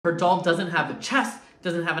Her doll doesn't have a chest,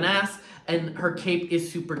 doesn't have an ass, and her cape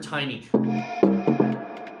is super tiny.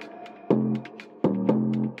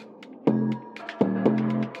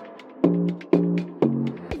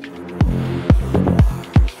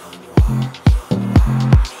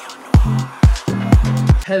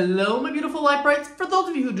 Hello my beautiful light brights. For those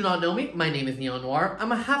of you who do not know me, my name is Noire.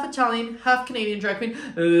 I'm a half Italian, half Canadian drag queen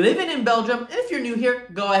living in Belgium. And if you're new here,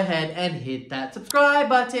 go ahead and hit that subscribe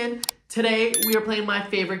button. Today we are playing my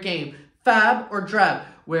favorite game, FAB or DRAB,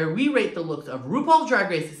 where we rate the looks of RuPaul's Drag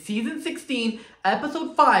Race Season 16,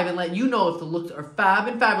 Episode 5, and let you know if the looks are fab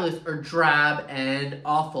and fabulous or drab and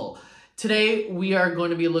awful. Today, we are going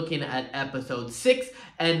to be looking at Episode 6,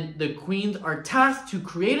 and the queens are tasked to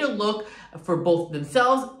create a look for both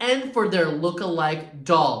themselves and for their look-alike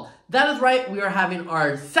doll. That is right, we are having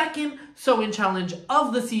our second sew-in challenge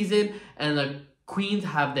of the season, and the queens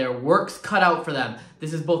have their works cut out for them.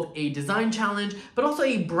 This is both a design challenge, but also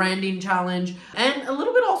a branding challenge, and a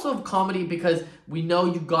little bit also of comedy because we know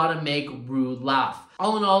you gotta make Ru laugh.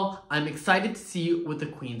 All in all, I'm excited to see what the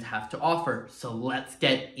queens have to offer, so let's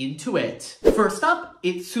get into it. First up,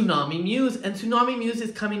 it's Tsunami Muse, and Tsunami Muse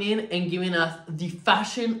is coming in and giving us the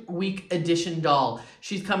Fashion Week edition doll.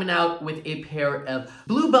 She's coming out with a pair of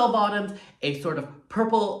blue bell bottoms, a sort of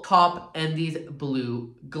purple top, and these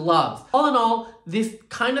blue gloves. All in all, this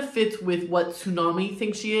kind of fits with what Tsunami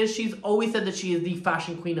thinks she is. She's always said that she is the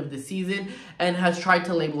fashion queen of the season and has tried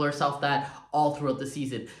to label herself that all throughout the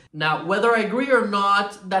season. Now, whether I agree or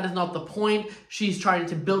not, that is not the point. She's trying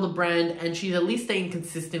to build a brand and she's at least staying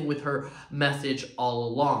consistent with her message all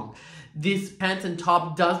along. This pants and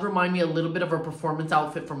top does remind me a little bit of her performance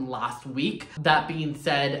outfit from last week. That being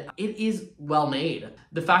said, it is well made.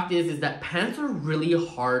 The fact is that pants are really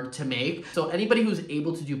hard to make. So anybody who's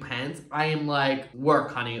able to do pants, I am like,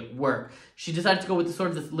 work, honey, work. She decided to go with the sort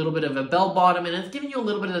of this little bit of a bell bottom, and it's giving you a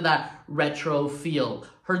little bit of that retro feel.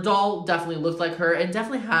 Her doll definitely looks like her and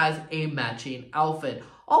definitely has a matching outfit.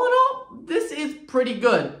 All in all, this is pretty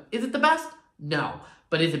good. Is it the best? No.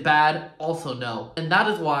 But is it bad? Also no. And that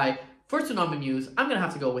is why, for Tsunami Muse, I'm gonna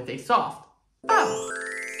have to go with a soft FAB.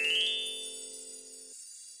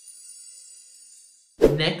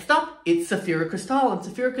 Next up, it's Saphira Cristál, and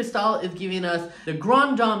Saphira Cristál is giving us the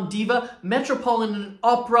Grande Dame Diva Metropolitan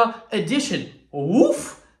Opera Edition.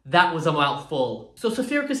 Woof! That was a mouthful. So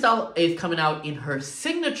Saphira Cristál is coming out in her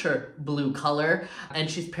signature blue color, and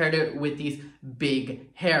she's paired it with these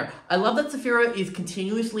big hair. I love that Saphira is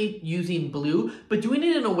continuously using blue, but doing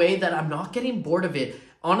it in a way that I'm not getting bored of it.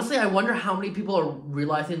 Honestly, I wonder how many people are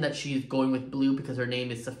realizing that she's going with blue because her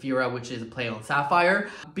name is Saphira, which is a play on sapphire,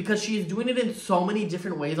 because she is doing it in so many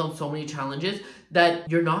different ways on so many challenges that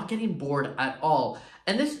you're not getting bored at all.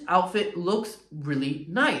 And this outfit looks really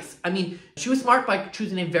nice. I mean, she was smart by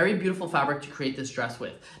choosing a very beautiful fabric to create this dress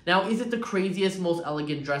with. Now, is it the craziest, most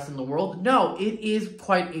elegant dress in the world? No, it is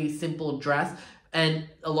quite a simple dress, and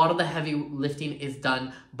a lot of the heavy lifting is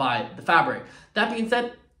done by the fabric. That being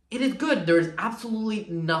said, it is good. There is absolutely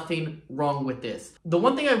nothing wrong with this. The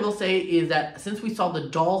one thing I will say is that since we saw the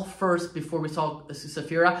doll first before we saw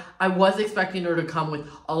Saphira, I was expecting her to come with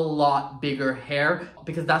a lot bigger hair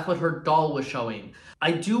because that's what her doll was showing.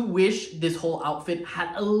 I do wish this whole outfit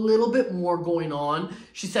had a little bit more going on.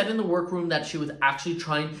 She said in the workroom that she was actually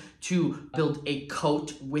trying to build a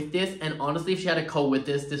coat with this, and honestly, if she had a coat with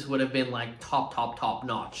this, this would have been like top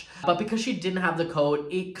notch. But because she didn't have the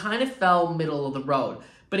coat, it kind of fell middle of the road.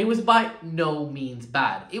 But it was by no means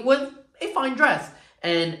bad. It was a fine dress.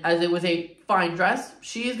 And as it was a fine dress,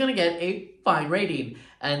 she is going to get a fine rating.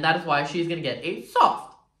 And that is why she is going to get a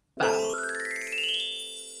soft FAB.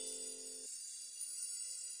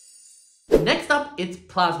 Next up, it's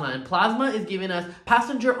Plasma. And Plasma is giving us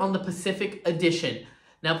Passenger on the Pacific Edition.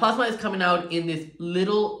 Now, Plasma is coming out in this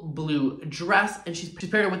little blue dress, and she's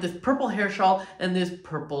paired it with this purple hair shawl and this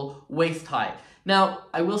purple waist tie. Now,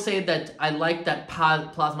 I will say that I like that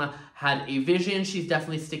Plasma had a vision. She's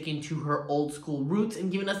definitely sticking to her old school roots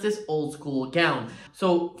and giving us this old school gown.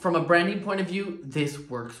 So from a branding point of view, this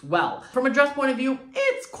works well. From a dress point of view,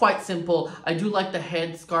 it's quite simple. I do like the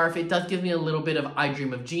head scarf. It does give me a little bit of I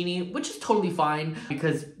Dream of Jeannie, which is totally fine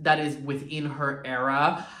because that is within her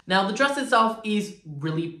era. Now, the dress itself is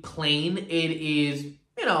really plain. It is,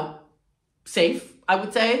 you know, safe, I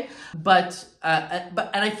would say, but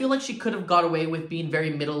I feel like she could have got away with being very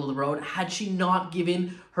middle of the road had she not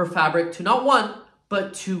given her fabric to not one,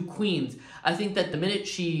 but two queens. I think that the minute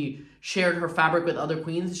she shared her fabric with other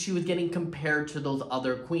queens, she was getting compared to those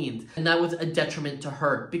other queens. And that was a detriment to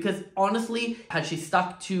her because honestly, had she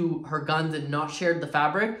stuck to her guns and not shared the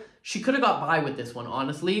fabric, she could have got by with this one,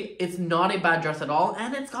 honestly. It's not a bad dress at all,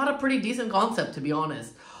 and it's got a pretty decent concept, to be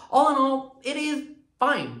honest. All in all, it is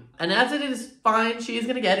fine. And as it is fine, she is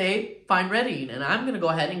going to get a fine rating. And I'm going to go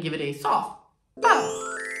ahead and give it a soft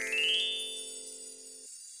bow.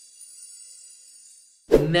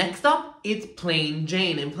 Next up, it's Plain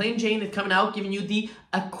Jane. And Plain Jane is coming out giving you the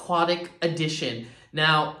Aquatic Edition.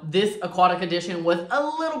 Now, this Aquatic Edition was a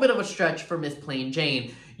little bit of a stretch for Miss Plain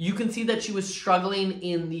Jane. You can see that she was struggling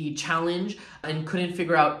in the challenge and couldn't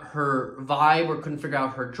figure out her vibe or couldn't figure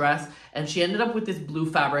out her dress. And she ended up with this blue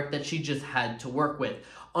fabric that she just had to work with.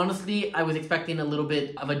 Honestly, I was expecting a little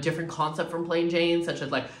bit of a different concept from Plain Jane, such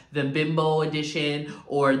as like the Bimbo edition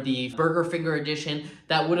or the Burger Finger edition.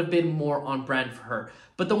 That would have been more on brand for her.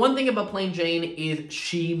 But the one thing about Plain Jane is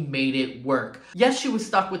she made it work. Yes, she was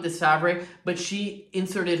stuck with this fabric, but she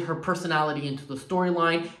inserted her personality into the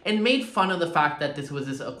storyline and made fun of the fact that this was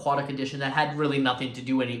this aquatic edition that had really nothing to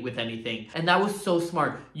do with anything. And that was so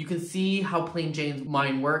smart. You can see how Plain Jane's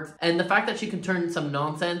mind works. And the fact that she can turn some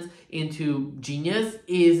nonsense into genius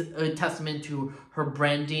is a testament to her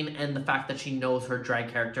branding and the fact that she knows her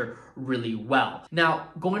drag character really well. Now,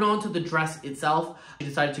 going on to the dress itself, she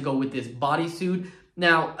decided to go with this bodysuit.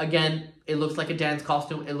 Now, again, it looks like a dance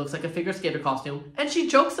costume, it looks like a figure skater costume, and she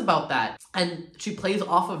jokes about that. And she plays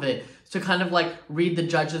off of it to kind of like read the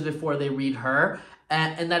judges before they read her,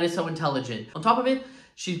 and that is so intelligent. On top of it,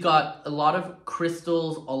 she's got a lot of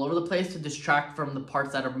crystals all over the place to distract from the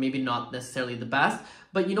parts that are maybe not necessarily the best.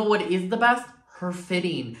 But you know what is the best? Her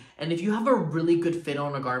fitting. And if you have a really good fit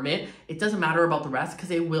on a garment, it doesn't matter about the rest because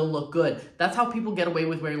it will look good. That's how people get away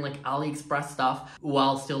with wearing like AliExpress stuff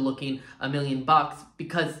while still looking $1,000,000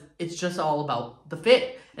 because it's just all about the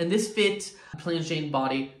fit. And this fits Plain Jane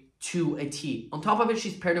body to a T. On top of it,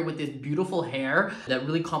 she's paired it with this beautiful hair that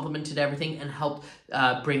really complemented everything and helped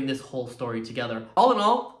bring this whole story together. All in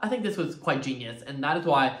all, I think this was quite genius. And that is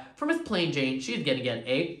why for Miss Plain Jane, she's gonna get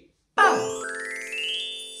a bow.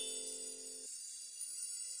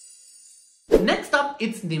 Next up,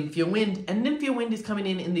 it's Mhi'ya Wind, and Mhi'ya Wind is coming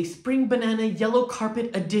in the Spring Banana Yellow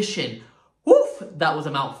Carpet Edition. Woof, that was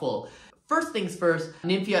a mouthful. First things first,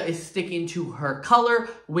 Mhi'ya is sticking to her color,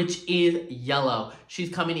 which is yellow. She's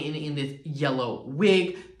coming in this yellow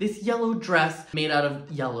wig, this yellow dress made out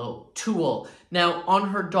of yellow tulle. Now, on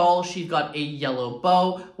her doll, she's got a yellow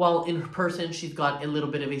bow, while in her person, she's got a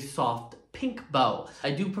little bit of a soft pink bow.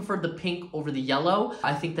 I do prefer the pink over the yellow.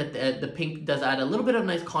 I think that the pink does add a little bit of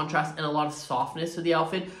nice contrast and a lot of softness to the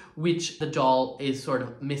outfit, which the doll is sort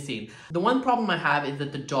of missing. The one problem I have is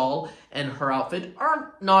that the doll and her outfit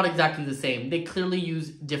are not exactly the same. They clearly use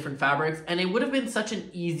different fabrics, and it would have been such an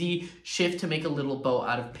easy shift to make a little bow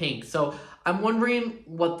out of pink. So I'm wondering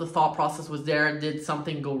what the thought process was there. Did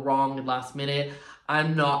something go wrong at last minute?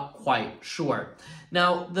 I'm not quite sure.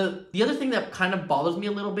 Now, the other thing that kind of bothers me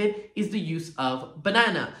a little bit is the use of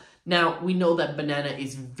banana. Now, we know that banana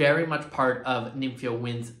is very much part of Mhi'ya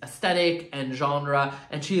Wind's aesthetic and genre,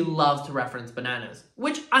 and she loves to reference bananas,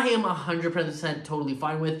 which I am 100% totally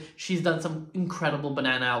fine with. She's done some incredible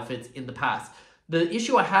banana outfits in the past. The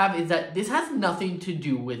issue I have is that this has nothing to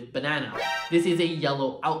do with banana. This is a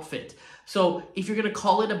yellow outfit. So if you're gonna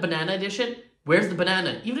call it a banana edition, where's the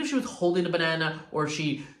banana? Even if she was holding a banana, or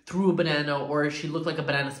she threw a banana, or she looked like a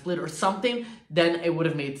banana split or something, then it would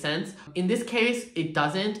have made sense. In this case, it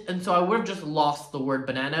doesn't, and so I would have just lost the word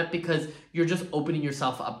banana because you're just opening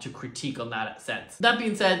yourself up to critique on that sense. That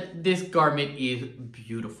being said, this garment is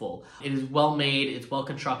beautiful. It is well made, it's well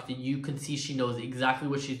constructed. You can see she knows exactly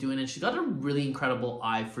what she's doing, and she's got a really incredible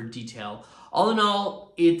eye for detail. All in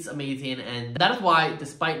all, it's amazing, and that is why,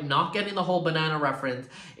 despite not getting the whole banana reference,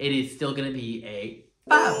 it is still gonna be a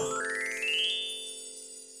bow.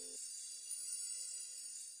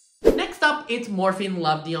 Next up, it's Morphine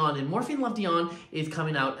Love Dion, and Morphine Love Dion is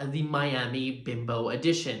coming out as the Miami Bimbo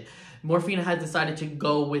Edition. Morphine has decided to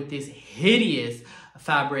go with this hideous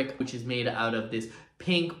fabric, which is made out of this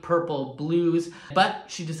pink, purple, blues, but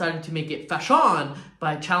she decided to make it fashion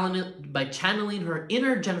by channeling her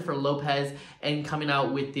inner Jennifer Lopez and coming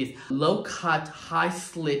out with this low-cut,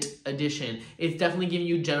 high-slit edition. It's definitely giving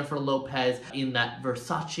you Jennifer Lopez in that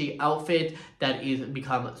Versace outfit that is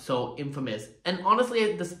become so infamous. And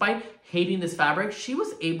honestly, despite hating this fabric, she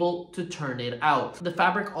was able to turn it out. The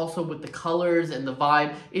fabric also with the colors and the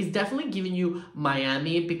vibe is definitely giving you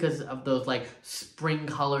Miami because of those like spring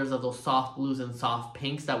colors of those soft blues and soft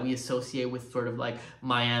pinks that we associate with sort of like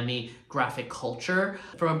Miami graphic culture.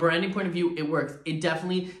 From a branding point of view, it works. It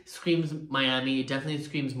definitely screams Miami, it definitely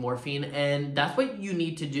screams Morphine, and that's what you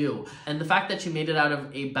need to do. And the fact that she made it out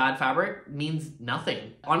of a bad fabric means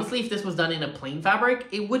nothing. Honestly, if this was done in a plain fabric,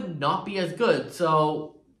 it would not be as good.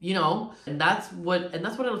 So you know, and that's what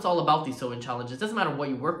it's all about, these sewing challenges. It doesn't matter what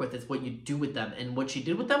you work with, it's what you do with them, and what she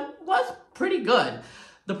did with them was pretty good.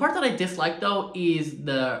 The part that I dislike though is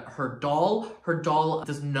her doll. Her doll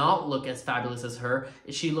does not look as fabulous as her.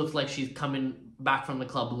 She looks like she's coming back from the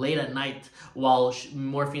club late at night, while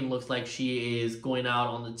Morphine looks like she is going out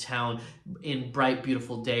on the town in bright,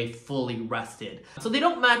 beautiful day, fully rested. So they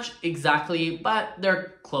don't match exactly, but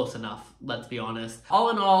they're close enough, let's be honest. All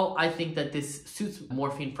in all, I think that this suits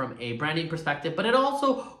Morphine from a branding perspective, but it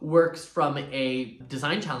also works from a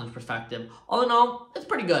design challenge perspective. All in all, it's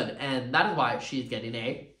pretty good, and that is why she's getting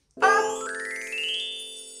a FAB.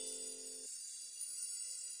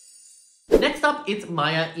 Next up, it's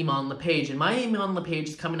Mhi'ya Iman Lepage, and Mhi'ya Iman Lepage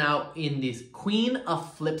is coming out in this Queen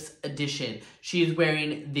of Flips edition. She is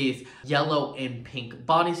wearing this yellow and pink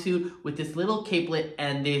bodysuit with this little capelet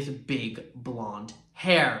and this big blonde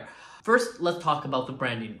hair. First, let's talk about the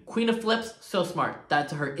branding. Queen of Flips, so smart.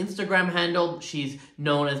 That's her Instagram handle. She's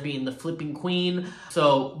known as being the flipping queen.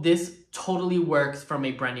 So this totally works from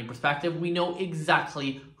a branding perspective. We know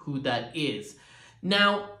exactly who that is.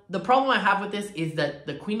 Now, the problem I have with this is that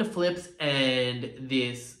the Queen of Flips and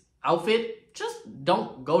this outfit just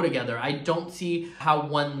don't go together. I don't see how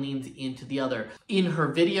one leans into the other. In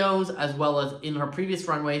her videos, as well as in her previous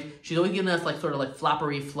runways, she's always giving us sort of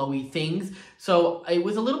flappery, flowy things. So it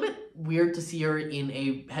was a little bit weird to see her in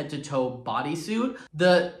a head-to-toe bodysuit.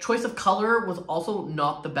 The choice of color was also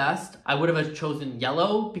not the best. I would have chosen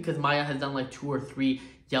yellow because Mhi'ya has done 2 or 3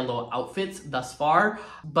 yellow outfits thus far,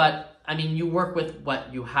 but I mean, you work with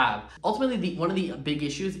what you have. Ultimately, one of the big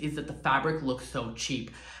issues is that the fabric looks so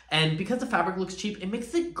cheap. And because the fabric looks cheap, it makes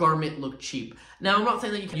the garment look cheap. Now, I'm not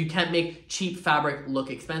saying that you can't make cheap fabric look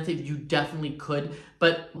expensive. You definitely could,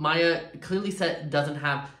 but Mhi'ya clearly doesn't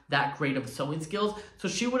have that great of sewing skills. So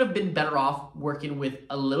she would have been better off working with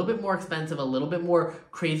a little bit more expensive, a little bit more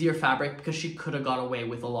crazier fabric, because she could have got away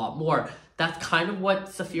with a lot more. That's kind of what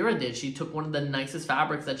Saphira did. She took one of the nicest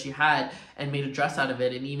fabrics that she had and made a dress out of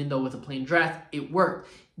it. And even though it was a plain dress, it worked.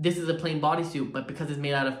 This is a plain bodysuit, but because it's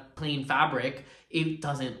made out of plain fabric, it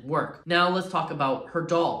doesn't work. Now let's talk about her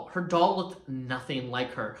doll. Her doll looked nothing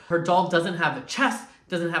like her. Her doll doesn't have a chest,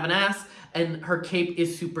 doesn't have an ass, and her cape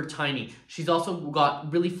is super tiny. She's also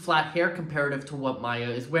got really flat hair comparative to what Mhi'ya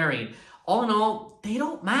is wearing. All in all, they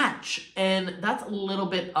don't match, and that's a little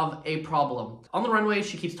bit of a problem. On the runway,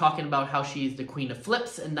 she keeps talking about how she's the Queen of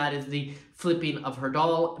Flips, and that is the flipping of her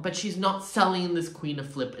doll, but she's not selling this Queen of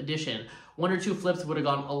Flip edition. 1 or 2 flips would have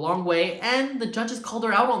gone a long way, and the judges called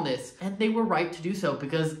her out on this, and they were right to do so,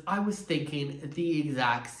 because I was thinking the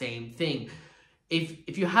exact same thing.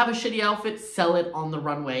 If you have a shitty outfit, sell it on the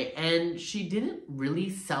runway, and she didn't really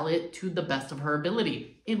sell it to the best of her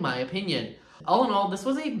ability, in my opinion. All in all, this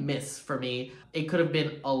was a miss for me. It could have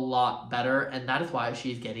been a lot better, and that is why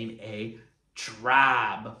she's getting a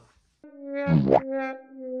DRAB.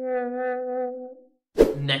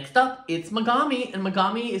 Next up, it's Megami, and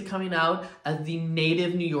Megami is coming out as the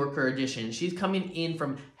native New Yorker edition. She's coming in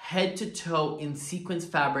from head to toe in sequins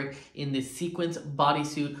fabric in this sequins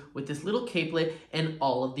bodysuit with this little capelet and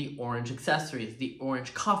all of the orange accessories. The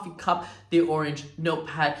orange coffee cup, the orange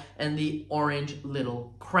notepad, and the orange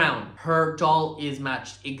little crown. Her doll is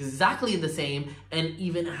matched exactly the same and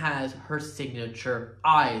even has her signature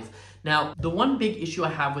eyes. Now, the one big issue I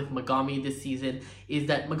have with Megami this season is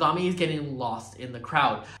that Megami is getting lost in the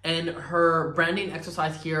crowd, and her branding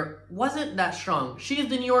exercise here wasn't that strong. She is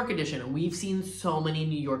the New York edition. We've seen so many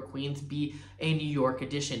New York queens be a New York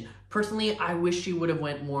edition. Personally, I wish she would have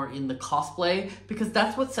went more in the cosplay, because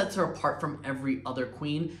that's what sets her apart from every other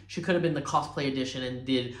queen. She could have been the cosplay edition and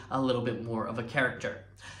did a little bit more of a character.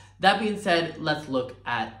 That being said, let's look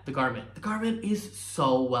at the garment. The garment is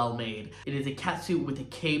so well made. It is a catsuit with a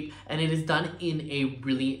cape, and it is done in a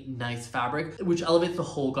really nice fabric, which elevates the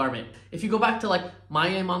whole garment. If you go back to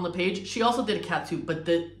Mhi'ya Iman Lepage, she also did a catsuit, but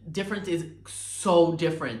the difference is so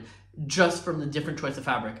different just from the different choice of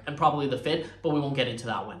fabric and probably the fit, but we won't get into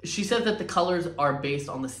that one. She said that the colors are based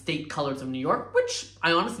on the state colors of New York, which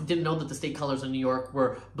I honestly didn't know that the state colors of New York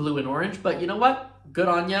were blue and orange, but you know what? Good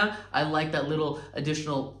on ya. I like that little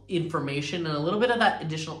additional information and a little bit of that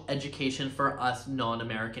additional education for us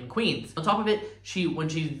non-American queens. On top of it,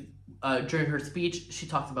 during her speech, she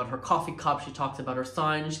talks about her coffee cup, she talks about her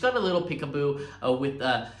sign, and she's got a little peekaboo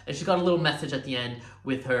and she's got a little message at the end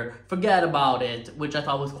with her "forget about it," which I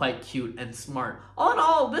thought was quite cute and smart. All in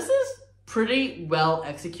all, this is pretty well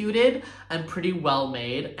executed and pretty well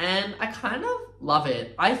made, and I kind of love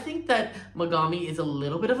it. I think that Megami is a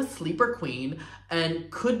little bit of a sleeper queen and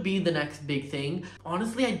could be the next big thing.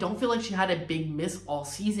 Honestly, I don't feel like she had a big miss all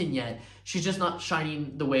season yet. She's just not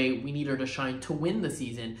shining the way we need her to shine to win the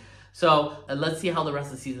season. So let's see how the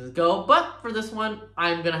rest of the seasons go. But for this one,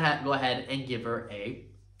 I'm gonna go ahead and give her a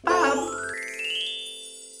FAB.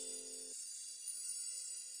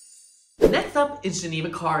 Next up is Geneva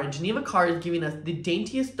Carr, and Geneva Carr is giving us the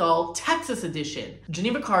Daintiest Doll Texas edition.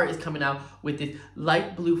 Geneva Carr is coming out with this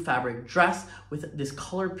light blue fabric dress with this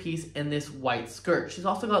colored piece and this white skirt. She's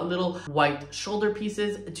also got little white shoulder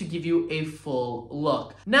pieces to give you a full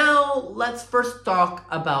look. Now, let's first talk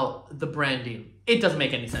about the branding. It doesn't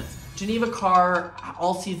make any sense. Geneva Carr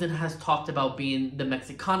all season has talked about being the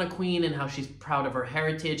Mexicana queen and how she's proud of her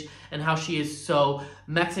heritage and how she is so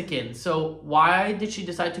Mexican. So why did she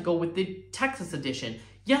decide to go with the Texas edition?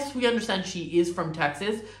 Yes, we understand she is from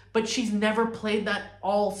Texas, but she's never played that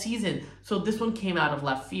all season. So this one came out of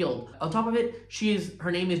left field. On top of it,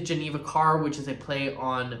 her name is Geneva Carr, which is a play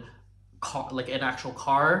on like an actual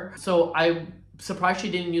car. So I'm surprised she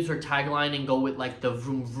didn't use her tagline and go with like the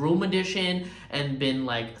vroom vroom edition and been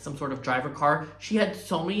like some sort of driver car. She had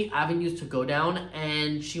so many avenues to go down,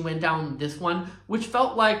 and she went down this one, which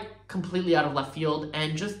felt like completely out of left field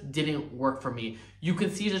and just didn't work for me. You can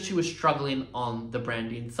see that she was struggling on the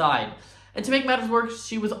branding side. And to make matters worse,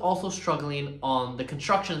 she was also struggling on the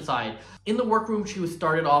construction side. In the workroom, she was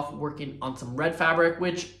started off working on some red fabric,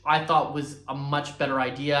 which I thought was a much better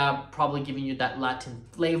idea, probably giving you that Latin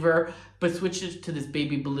flavor, but switched it to this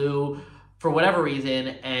baby blue for whatever reason,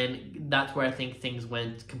 and that's where I think things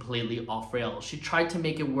went completely off rails. She tried to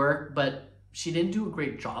make it work, but she didn't do a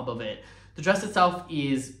great job of it. The dress itself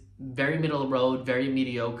is very middle of the road, very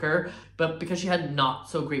mediocre, but because she had not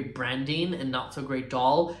so great branding and not so great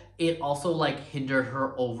doll, it also like hindered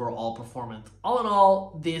her overall performance. All in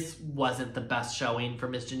all, this wasn't the best showing for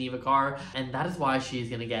Miss Geneva Carr, and that is why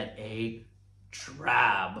she's gonna get a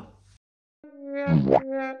DRAB.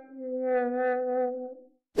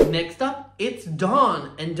 Next up, it's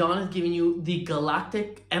Dawn, and Dawn is giving you the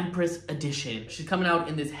Galactic Empress edition. She's coming out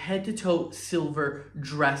in this head-to-toe silver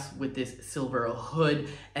dress with this silver hood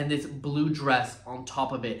and this blue dress on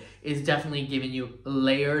top of it. Is definitely giving you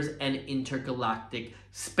layers and intergalactic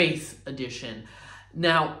space edition.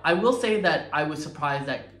 Now, I will say that I was surprised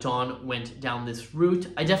that Dawn went down this route.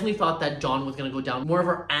 I definitely thought that Dawn was going to go down more of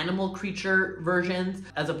her animal creature versions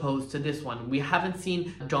as opposed to this one. We haven't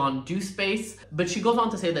seen Dawn do space, but she goes on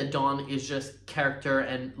to say that Dawn is just character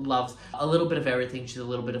and loves a little bit of everything. She's a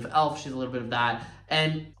little bit of elf, she's a little bit of that.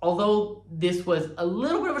 And although this was a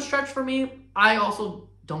little bit of a stretch for me, I also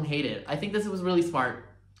don't hate it. I think this was really smart.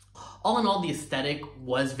 All in all, the aesthetic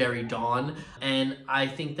was very Dawn, and I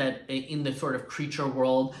think that in the sort of creature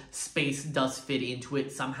world, space does fit into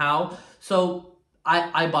it somehow. So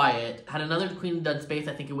I buy it. Had another queen done space,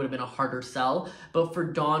 I think it would have been a harder sell. But for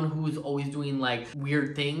Dawn, who's always doing like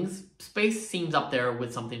weird things, space seems up there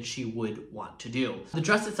with something she would want to do. The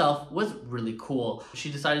dress itself was really cool.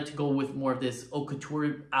 She decided to go with more of this haute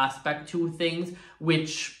couture aspect to things,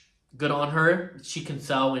 which good on her. She can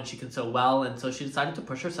sew, and she can sew well, and so she decided to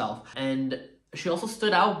push herself. And she also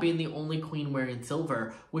stood out being the only queen wearing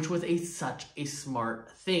silver, which was such a smart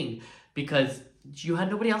thing because you had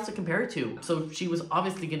nobody else to compare it to. So she was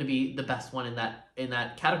obviously going to be the best one in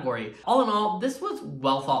that category. All in all, this was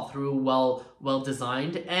well thought through, well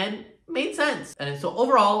designed, and made sense. And so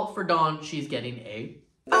overall, for Dawn, she's getting a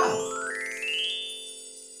FAB.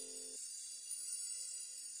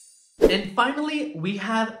 And finally, we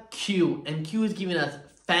have Q, and Q is giving us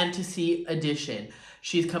Fantasy Edition.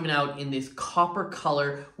 She's coming out in this copper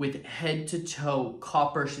color with head to toe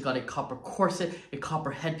copper. She's got a copper corset, a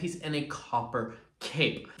copper headpiece, and a copper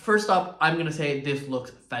cape. First up, I'm gonna say this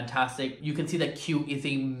looks fantastic. You can see that Q is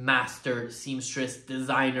a master seamstress,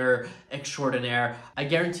 designer extraordinaire. I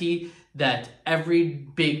guarantee that every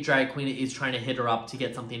big drag queen is trying to hit her up to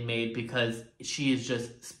get something made because she is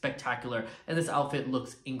just spectacular, and this outfit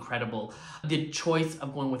looks incredible. The choice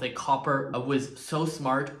of going with a copper was so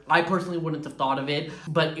smart. I personally wouldn't have thought of it,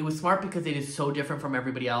 but it was smart because it is so different from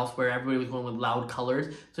everybody else where everybody was going with loud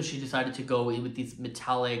colors, so she decided to go in with these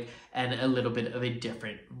metallic and a little bit of a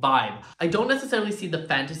different vibe. I don't necessarily see the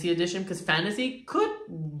fantasy edition because fantasy could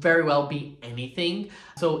very well be anything,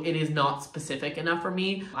 so it is not specific enough for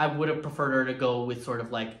me. I would have preferred her to go with sort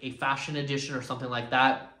of like a fashion edition or something like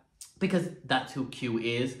that, because that's who Q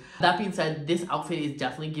is. That being said, this outfit is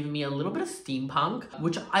definitely giving me a little bit of steampunk,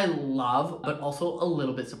 which I love, but also a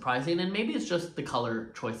little bit surprising, and maybe it's just the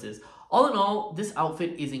color choices. All in all, this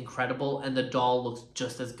outfit is incredible and the doll looks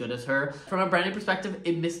just as good as her. From a branding perspective,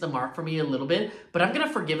 it missed the mark for me a little bit, but I'm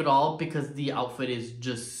gonna forgive it all because the outfit is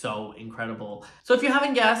just so incredible. So if you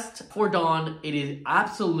haven't guessed, for Dawn, it is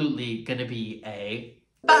absolutely gonna be a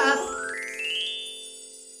FAB.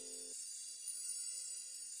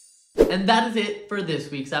 And that is it for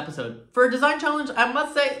this week's episode. For a design challenge, I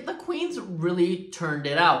must say the queens really turned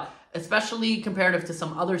it out, especially comparative to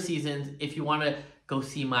some other seasons. If you want to go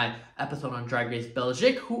see my episode on Drag Race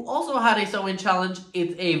Belgique, who also had a sew-in challenge,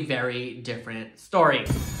 it's a very different story.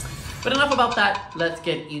 But enough about that, let's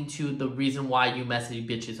get into the reason why you messy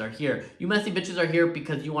bitches are here. You messy bitches are here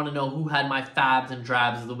because you want to know who had my fabs and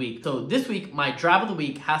drabs of the week. So this week, my drab of the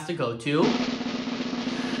week has to go to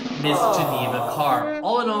Miss Geneva Carr.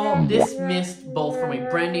 All in all, this missed both from a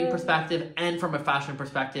branding perspective and from a fashion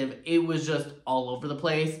perspective. It was just all over the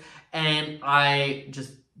place and I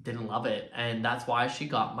just didn't love it. And that's why she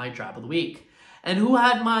got my drab of the week. And who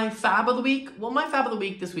had my fab of the week? Well, my fab of the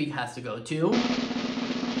week this week has to go to Q.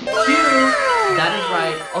 That is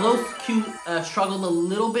right. Although Q struggled a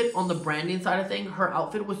little bit on the branding side of things, her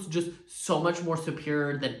outfit was just so much more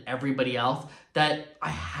superior than everybody else that I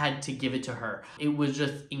had to give it to her. It was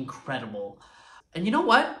just incredible. And you know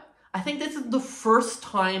what? I think this is the first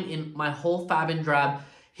time in my whole Fab and Drab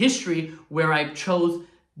history where I chose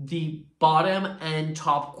the bottom and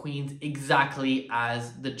top queens exactly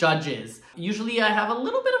as the judges. Usually I have a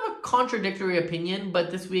little bit of a contradictory opinion,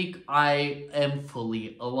 but this week I am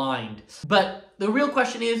fully aligned. But the real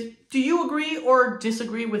question is, do you agree or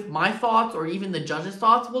disagree with my thoughts or even the judges'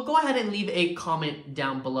 thoughts? Well, go ahead and leave a comment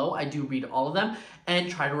down below. I do read all of them and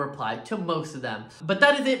try to reply to most of them. But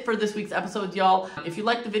that is it for this week's episode, y'all. If you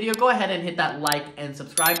liked the video, go ahead and hit that like and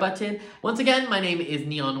subscribe button. Once again, my name is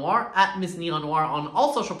Noire, at Miss Noire on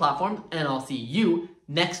all social platforms, and I'll see you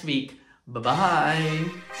next week.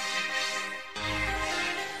 Bye-bye.